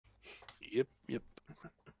Yep.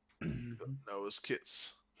 Got Noah's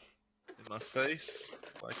kits in my face.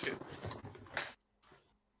 Like it.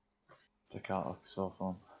 Stick out like a sore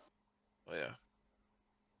thumb. Oh, yeah.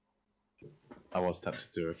 I was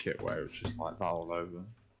tempted to do a kit where it was just like that all over.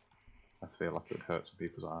 I feel like it would hurt some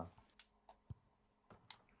people's eyes.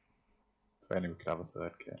 If only we could have a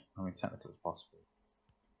third kit. I mean, technically it's possible.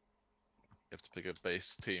 You have to pick a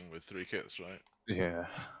base team with 3 kits, right? Yeah.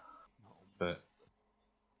 But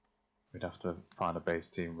we'd have to find a base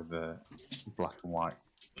team with the black and white.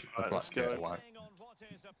 The Right, black let's go. kit, white.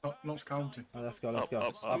 Notch County. Oh, let's go, let's go.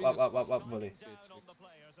 Up, Up, buddy.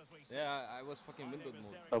 Yeah, I was fucking windowed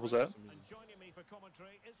mode. Doubles out. And joining me for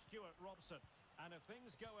commentary is Stuart Robson. And if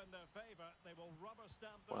things go in their favour, they will rubber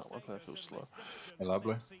stamp their Wow, my player status feels in slow. this division Hey,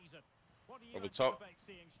 lovely. next season. What do you Over top. anticipate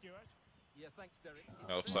seeing, Stuart? Yeah, thanks, Derek.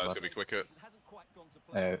 Offside's gonna be quicker.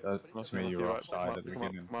 That's me, you were Right, offside come at the up, come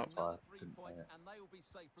up, beginning. come up. That's why I didn't And they will be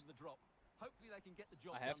safe from the drop. Hopefully they can get the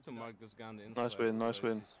job Oh, done I today. have to mark this guy on the inside. Nice win, nice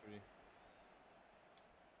win.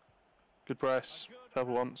 Good press.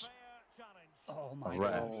 Purple once. Oh my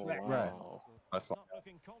Red. god. Oh, Red. wow. That's Not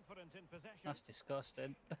looking confident in possession. That's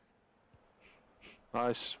disgusting.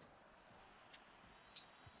 Nice.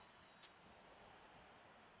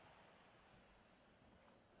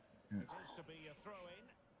 Looks to be a throw-in.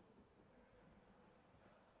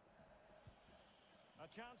 A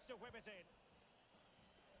chance to whip it in.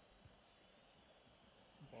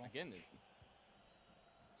 Again,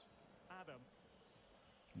 Adam.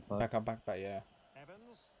 Back, yeah.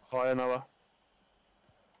 Evans. Higher, Noah.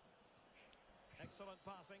 Excellent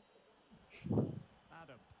passing.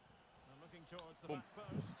 Adam. And looking towards the back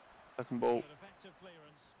post. Second ball. An effective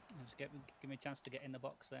clearance. Just give me a chance to get in the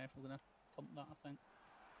box there if we're gonna pump that, I think.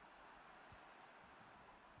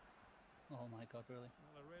 Oh my god, really?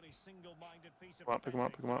 Well, a really single-minded piece of Come on, pick 'em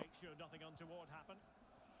up, pick 'em up. Make sure nothing untoward happened.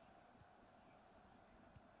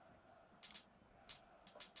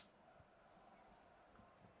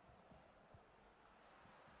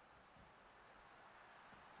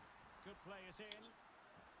 Good play is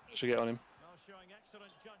in. Should get on him. Well, showing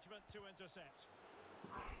excellent judgment to intercept.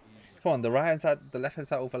 Come on, the right hand side, the left hand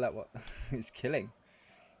side overlap. What? He's killing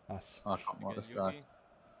us. I can't mark this guy.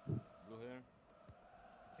 Go here.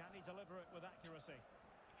 Can he deliver it with accuracy?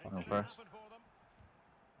 It Final didn't press. happen for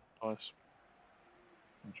them. Nice.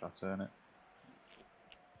 I'm trying to turn it.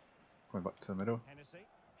 Going back to the middle. Hennessy.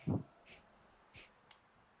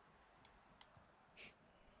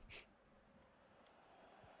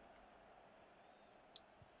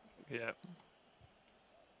 Yeah.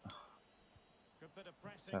 Good bit of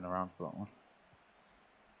pressing. Turn around for that one.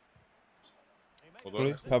 He Well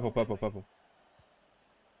made done. it. Purple.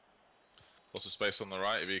 Lots of space on the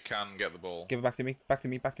right if you can get the ball. Give it back to me. Alright,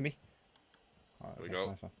 There we okay, go.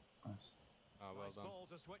 Nice one. Nice. Oh, well Nice done. ball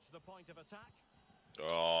to switch the point of attack.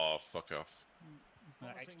 Oh, fuck off.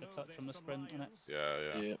 That Promising extra move touch this from the sprint, innit? Lyons.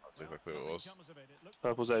 Yeah. Yeah. That's exactly what it was. Nothing comes of it. It looked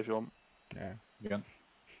Purple's there if you want. Yeah. Again.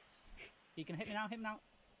 You can hit me now.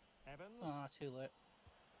 Evans. Oh, too late.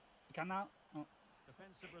 You can now. Oh.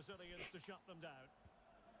 Defensive Brazilians to shut them down.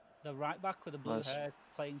 The right back with the blue Nice. hair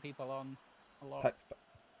playing people on a lot.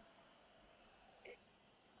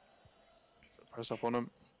 So press up on him.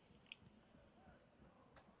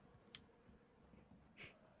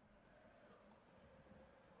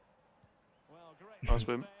 Well, great Nice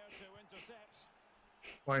there win. to intercept.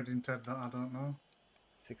 Why didn't Ted that? I don't know.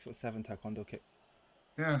 6'7" taekwondo kick.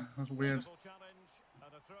 Yeah, that's weird. Wonderful challenge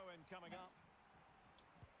and a throw-in coming up.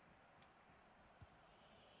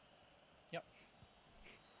 Yep.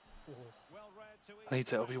 Well read to I need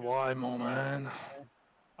to LBY more, man.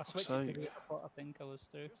 I switched So- it because I think I was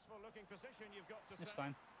through. Useful looking position you've got to It's say.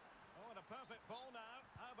 fine. Oh, and a perfect ball now.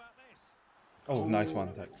 How about this? Oh, nice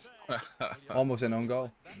one, Tex. Almost an own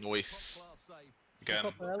goal. Nice. Class save. Again, Pick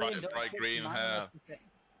up early and don't bright kick green man, hair.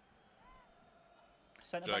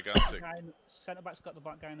 Gigantic. Centre back's got the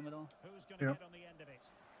black guy in the middle. Who's going to Yep. get on the end of it?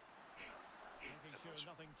 Making sure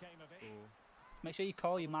nothing came of it. Make sure you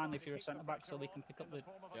call your man if you're a centre back so we can pick up the.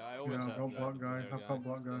 Yeah, I always Yeah, have I've got that black guy. there, I've got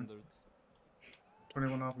black guy. Standard.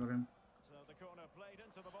 21 half got in. So the corner played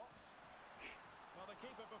into the box. Well, the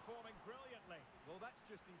keeper performing brilliantly. Well, that's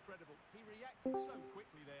just incredible. He reacted so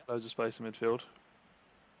quickly there. Loads of space in midfield.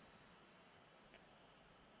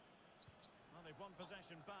 Well, they've won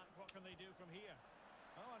possession back. What can they do from here?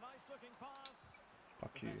 Oh, a nice looking pass.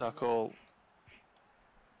 Fuck you. Tackle.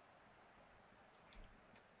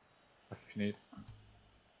 Back if you need.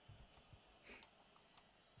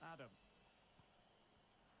 Adam.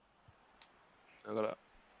 I got it.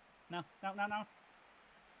 No.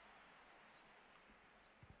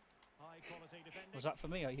 High quality defending. Was that for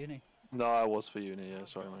me or uni? No, I was for uni. Yeah,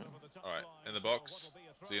 sorry, mate. All right, in the box.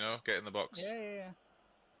 Zeno, get in the box. Yeah.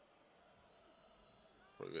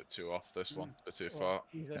 Probably a bit too off this one, a bit too Oh, far.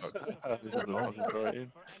 Jesus. This is the fucking throw it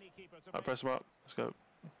in. Right, press him up. Let's go.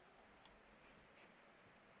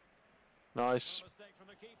 Nice.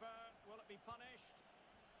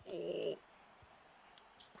 Oh.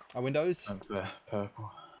 Our windows. And the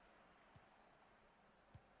purple.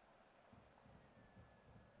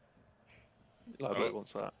 Lightweight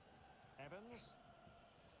wants that. Evans,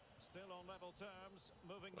 still on level terms,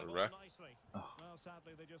 moving A the ball wreck. nicely. Oh. Well,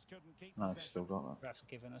 sadly, they just couldn't keep No, he's possession. still got that. Ref's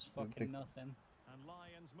giving us fucking nothing. And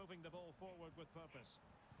Lyons moving the ball forward with purpose,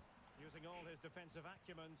 using all his defensive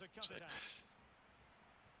acumen to cut it out.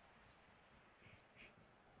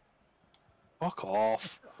 Fuck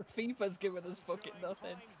off. FIFA's giving us fucking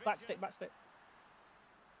nothing. Backstick.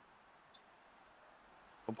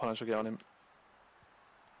 One Punisher, get on him.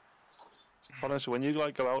 Punisher, when you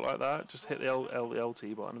like go out like that, just hit the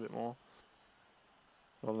LT button a bit more.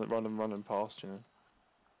 Rather than running past, you know.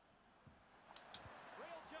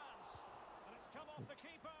 Real chance, and it's come off the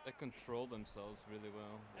keeper. They control themselves really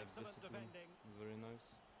well. They have Excellent discipline. defending. Very nice.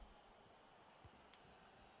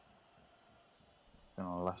 Going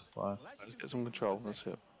on the left side. Let's get some control. That's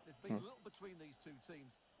it. There's been little between these two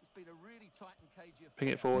teams. It's been a really tight and cagey affair. Ping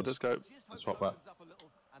it forward. Let's go. Swap back.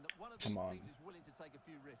 Come on.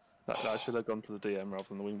 That should have gone to the DM rather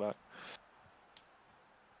than the wing back.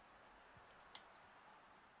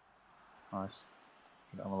 Nice.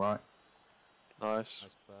 Get on the right. Nice.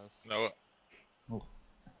 Nice pass. No,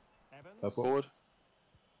 Evans, Purple. Forward.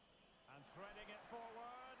 and threading it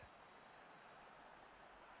forward.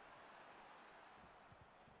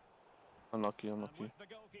 Unlucky. And with the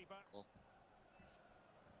goalkeeper. I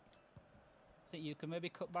think you can maybe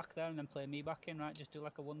cut back there and then play me back in, right? Just do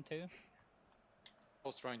like a 1-2. I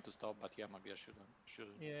was trying to stop, but yeah, maybe I shouldn't.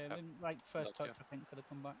 Yeah, have. maybe, like first But, touch, I think could have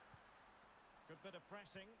come back. Good bit of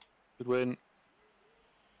pressing. Good win.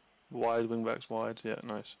 Wide, wing backs wide. Yeah,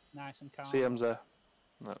 nice. Nice and calm. CM's there.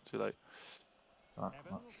 No, too late. Right,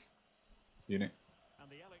 Evans, unit. and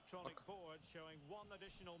the electronic board showing 1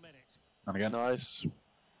 additional minute. And again. Nice.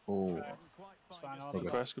 Oh. Couldn't quite find his Good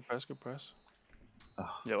Good press. Good press. Good press.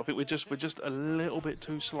 Ah. Yeah, I think we're just a little bit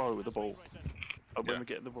too slow with the ball. When Yeah. we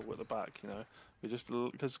get the ball at the back, you know, we just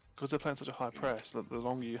because they're playing such a high press that the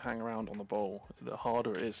longer you hang around on the ball, the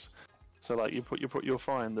harder it is. So like you'll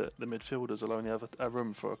find that the midfielders will only have a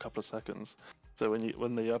room for a couple of seconds. So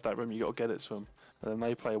when they have that room, you got to get it to them, and then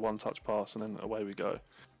they play a one-touch pass, and then away we go.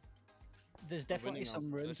 There's definitely winning our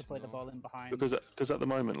some room to possession play the now. ball in behind. Because at the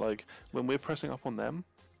moment, like when we're pressing up on them,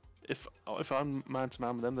 if I'm man to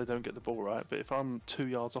man with them, they don't get the ball right. But if I'm 2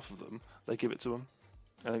 yards off of them, they give it to them,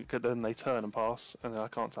 and then they turn and pass, and I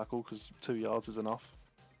can't tackle because 2 yards is enough.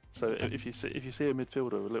 So if you see a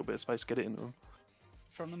midfielder with a little bit of space, get it into them.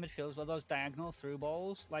 From the midfield, well, those diagonal through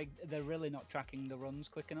balls, like they're really not tracking the runs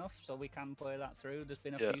quick enough, so we can play that through. There's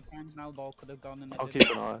been a Yeah. few times now, the ball could have gone and I'll keep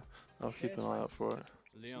an eye out for it.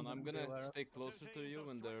 Leon, I'm Something to be gonna aware of. stay closer to you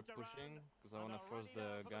when they're pushing, because I wanna force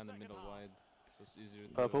the guy in the middle wide. So it's easier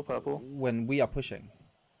to... Purple. When we are pushing.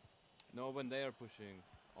 No, when they are pushing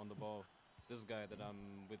on the ball. This guy that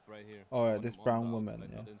I'm with right here. Oh, I want this him on brown the woman, outside,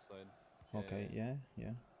 yeah. not inside. Okay, yeah.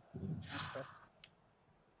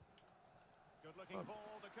 Good looking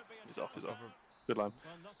ball. There could be a He's off. chance now. Good line.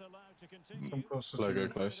 Well, not allowed to continue. Come closer Logo to you.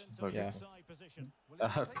 close. Logo. Yeah. Side position. I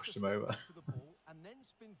pushed him over. and then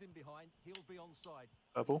spins in behind, he'll be onside.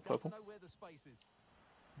 Purple. Doesn't know where the space is.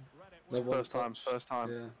 Read it No well. one First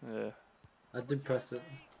time. Yeah. I did press it.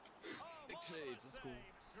 Big save, let's go.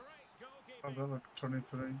 Great I've goalkeeping. got like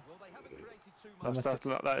 23. Well, they haven't created too much.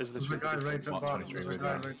 That is There's a literally guy the right difference. at back. 23 There's a with guy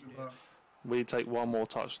that. right at back. We take one more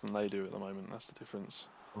touch than they do at the moment. That's the difference.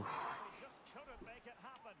 He just couldn't make it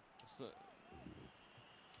happen. So,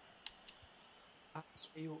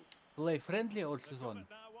 You play friendly or They've got season? it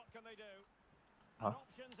now, what can they do? Huh? And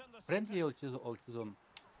options in the Friendly centre. or season?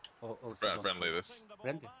 Or friendly this. Passing the ball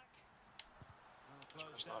Friendly. back. Well,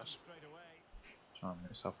 closed That's down nice. straight away. Trying to get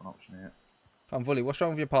yourself an option here. Come, Volley, what's wrong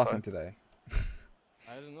with your passing today?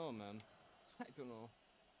 I don't know, man. I don't know.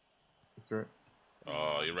 Through it.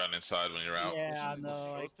 Oh, you ran inside when you're out. Yeah, I know.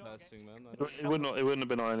 Short Like, passing, man. I It don't wouldn't have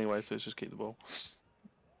been on anyway. So let's just keep the ball.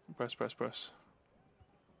 Press.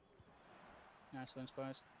 nice ones,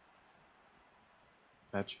 guys.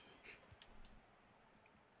 Edge.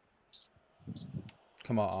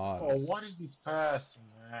 Come on. Oh, what is this passing,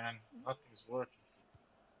 man? Nothing's working.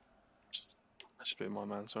 That should be my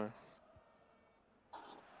man. Sorry.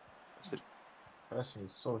 That's it. Passing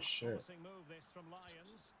is so shit. Promising move this from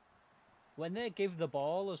Lyons. When they give the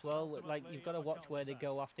ball as well, like you've got to watch where they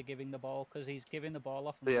go after giving the ball because he's giving the ball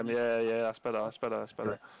off. DM, yeah, that's better, that's better, that's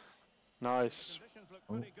better. Nice.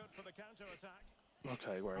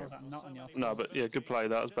 Okay, where? How's that not on your No, side? but yeah, good play.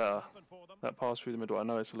 That was better. That pass through the middle. I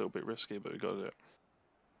know it's a little bit risky, but we got to do it.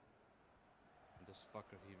 This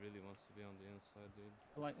fucker, he really wants to be on the inside,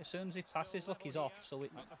 dude. Like as soon as he passes, look, he's off. So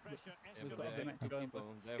we've got to make it go.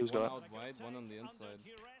 They Who's have one got out wide, one on the inside.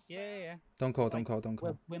 Yeah. Don't call, don't call, don't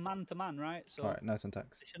call. We're man to man, right? So Alright, nice one,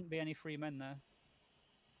 Tax. there shouldn't be any free men there.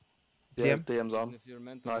 Yeah, DM? DM's on. And if you're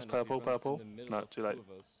meant to Nice, man, if he purple, runs purple. in the middle No, of too late. two of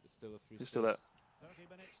us, it's still a free He's still space. there. 30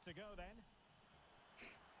 minutes to go then.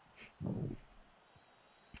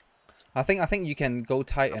 I think you can go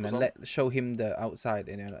tight and Apple's then show him the outside,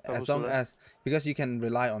 you know, as Apple's long still there. as because you can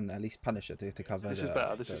rely on at least Punisher to cover This the is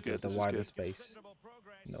better, this is good, the this is wider good. space.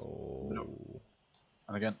 No.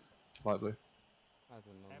 And again, light blue. I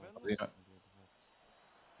don't know. Evans. Zeno.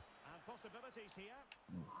 And possibilities here.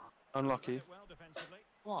 Unlucky. Well defensively.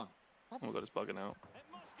 Come on. Oh my god, it's bugging out. It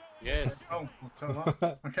must go in. Yes. Oh, I'll tell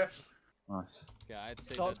that. Okay. Nice. Yeah, I'd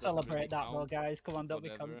say Don't that doesn't really celebrate that though, count, guys. Come on, don't be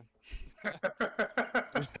whatever.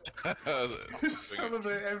 cunts.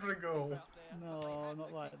 Celebrate every goal. No,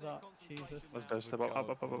 not like that. Jesus. Let's go. Step up, up,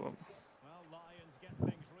 up, up, up. Well, Lions get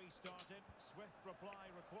things restarted. Swift reply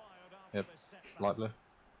required after Yep. this setback. Light blue.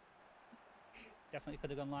 Definitely could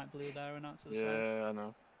have gone light blue there and out to the side. Yeah, I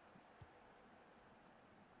know.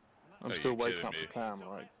 I'm Are still you waking kidding up to me? Cam,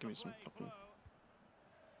 alright? Give me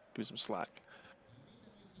some slack.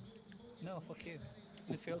 No, fuck you.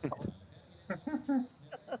 Midfield foul.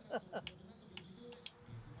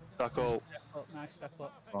 Tackle. Step up, nice step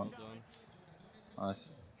up. Right. Done. Nice.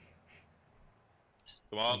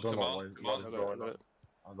 Come on, I don't come know on, why- come why on. is I it got it, I going got on. it.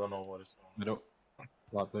 I don't know what is going on. Middle.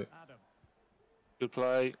 Light blue. Adam. Good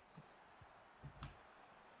play.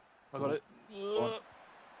 I got it. on.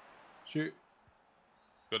 Shoot.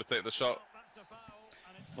 Gotta take the shot. That's a foul.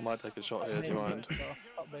 And it's I might take a shot here, do you mind?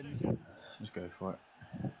 Top bins. Just go for it.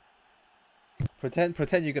 Pretend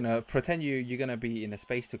you're gonna be in a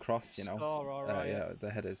space to cross, you know. Score, alright. Yeah, the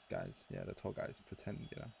headers guys. Yeah, the tall guys. Pretend,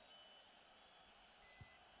 you know.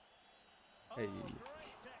 Hey.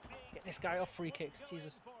 Get this guy off free kicks,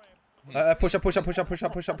 Jesus. Push up, push up, push up, push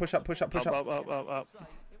up, push up, push up, push up, push Up, up. up, up, up, up.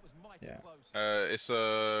 Yeah. It's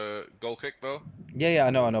a goal kick though. Yeah, I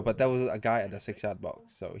know, but there was a guy at the 6-yard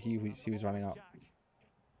box, so he was running up.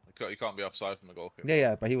 You can't be offside from a goal kick.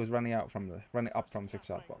 Yeah, but he was running up from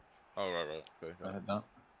 6-yard box. Oh right. Okay. Go ahead down.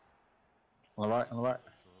 On the right, on the right.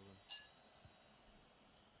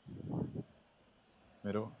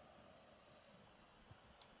 Middle.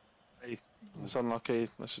 Hey, it's unlucky.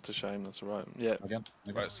 That's just a shame. That's alright. Yeah, Again.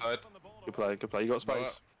 Right side. good play, good play. You got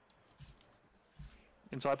space.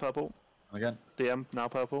 Inside purple. Again. DM, now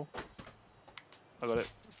purple. I got it.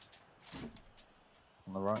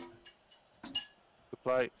 On the right. Good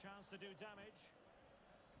play. chance to do damage.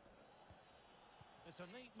 It's a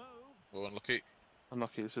neat move. Oh, unlucky.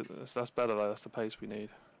 Unlucky. That's better though. That's the pace we need.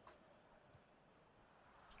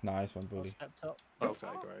 Nice one, bully. Stepped up. Okay,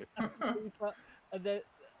 great. And then,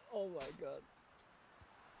 oh my god.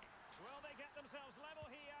 Will they get themselves level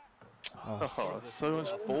here? Oh, Oh, so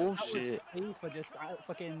much bullshit. For just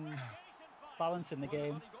fucking balancing the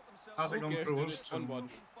game. How's it gone Who cares, through dude? us? It's 1-1.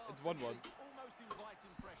 It's 1-1. Almost inviting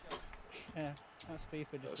pressure. Yeah, that's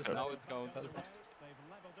FIFA just. go. Now it counts. They've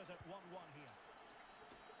leveled it at 1-1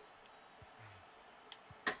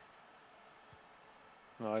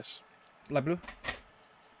 here. Nice. light blue.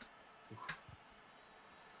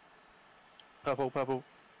 Purple, purple.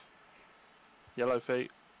 Yellow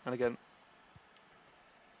feet. And again.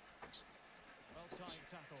 Well timed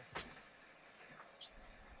tackle.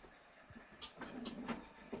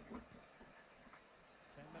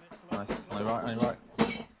 Nice. On your right, on your right.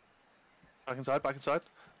 Back inside, back inside.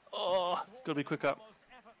 Oh, it's got to be quicker.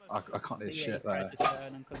 I can't do Yeah, shit he tried there. to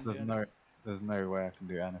turn and couldn't do it. There's no way I can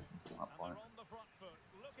do anything from that And point. they're on the front foot,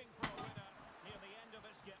 looking for a winner near the end of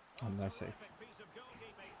this game. Oh, nice save. Terrific piece of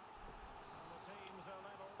goalkeeping. And the teams are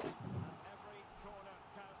level, and every corner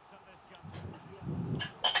counts at this juncture.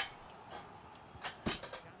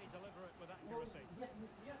 Can he deliver it with accuracy?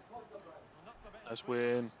 Not the best Nice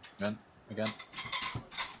win. Again. bodies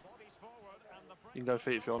forward, and the You can go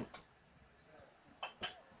feet if you want.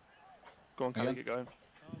 Go on, Kelly, Again. get going. Oh,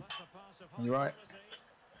 that's a pass of On your right.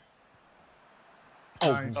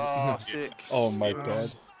 high quality. Oh, Oh, 6. oh my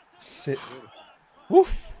Nice. god. Sit. Woof.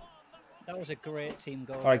 That was a great team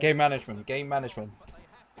goal. All right, game management. Game management.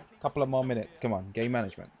 Couple of more minutes. Come on, game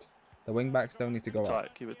management. The wing backs don't need to go up.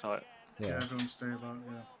 Tight, keep it tight. Yeah, Yeah. don't stay back,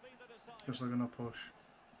 yeah. Because they're going to push.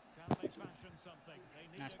 Can they fashion something? They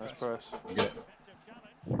need Nice a Nice press. You get it. effective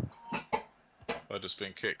challenge. I've just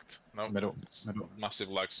been kicked. No, Middle. massive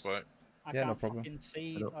lag spike. I Yeah, no can't problem. fucking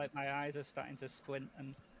see. Middle. Like my eyes are starting to squint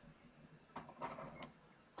and.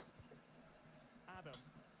 Adam.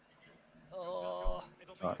 Oh,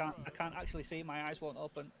 Right. I can't actually see. My eyes won't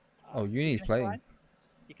open. Oh, You Uni's can hit the playing. line.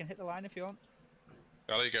 You can hit the line if you want.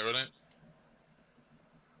 Ali, get rid of it.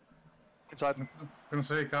 Inside. I'm gonna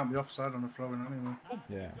say it can't be offside on the throw in anyway.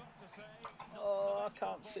 Yeah. Oh, I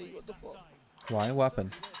can't see. What the fuck? Why? What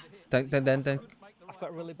happened? Then. I've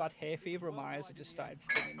got really bad hay fever and my eyes have just started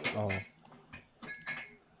stinging me. Oh.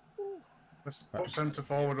 Let's put centre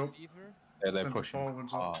forward up. Yeah, they're Centre pushing.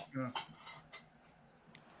 forwards up. Yeah.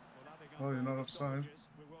 Oh, you're not offside.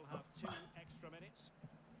 We will have 2 extra minutes.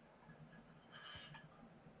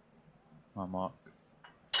 My mark.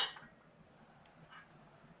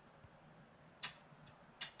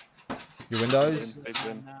 Your windows. Big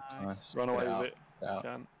win. Nice. Run away Get with it. Get out.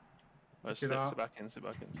 Can. Let's Get sit out. back in. Sit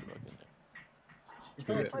back in.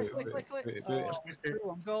 Click.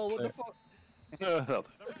 On goal. What the fuck?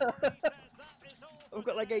 I've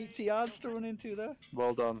got like 80 yards to run into there.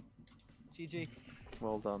 Well done. GG.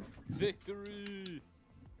 Well done. Victory!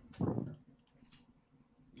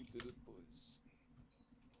 We did it, boys.